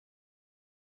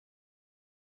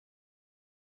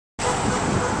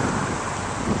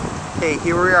Hey,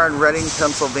 here we are in Reading,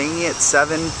 Pennsylvania at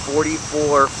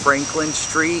 744 Franklin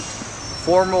Street.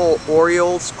 Former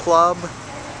Orioles Club,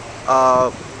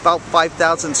 about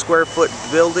 5,000 square foot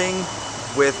building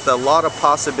with a lot of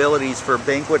possibilities for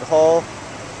banquet hall.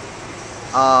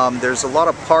 There's a lot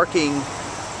of parking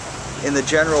in the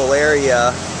general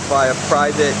area by a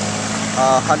private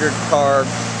 100-car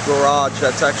garage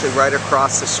that's actually right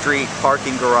across the street,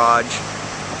 parking garage.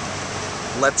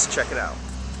 Let's check it out.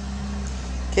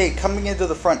 Okay, coming into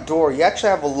the front door, you actually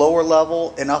have a lower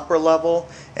level, an upper level,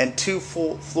 and two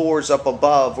full floors up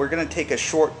above. We're going to take a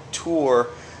short tour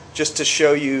just to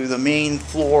show you the main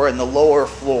floor and the lower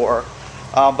floor.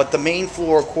 But the main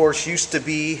floor, of course, used to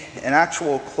be an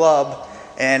actual club.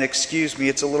 And excuse me,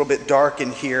 it's a little bit dark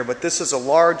in here, but this is a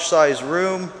large size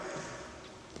room.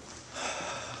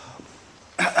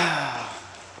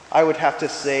 I would have to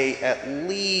say at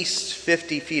least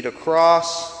 50 feet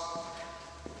across,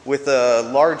 with a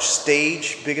large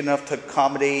stage big enough to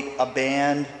accommodate a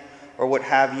band or what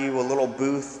have you, a little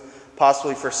booth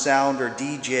possibly for sound or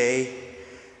DJ,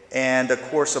 and of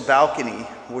course a balcony,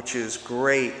 which is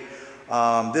great.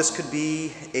 This could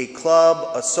be a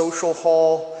club, a social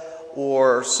hall,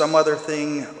 or some other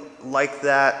thing like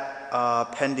that,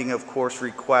 pending of course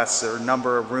requests. There are a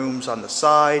number of rooms on the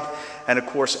side, and of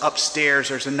course upstairs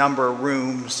there's a number of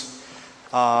rooms.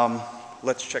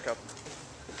 Let's check out.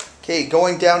 Okay,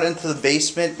 going down into the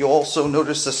basement, you'll also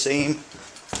notice the same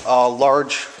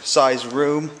large size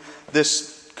room.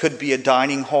 This could be a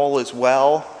dining hall as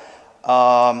well,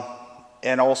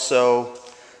 and also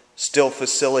still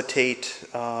facilitate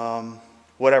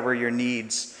whatever your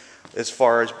needs as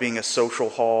far as being a social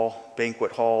hall,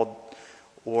 banquet hall,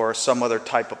 or some other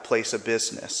type of place of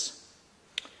business.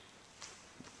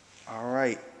 All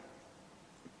right.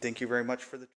 Thank you very much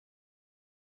for the...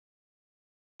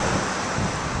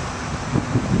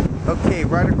 Okay,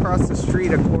 right across the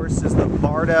street, of course, is the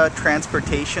BARDA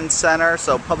Transportation Center,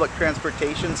 so public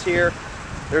transportation's here.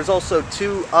 There's also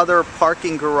two other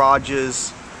parking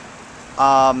garages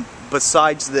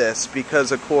besides this,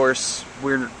 because of course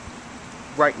we're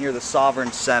right near the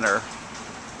Sovereign Center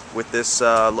with this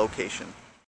location.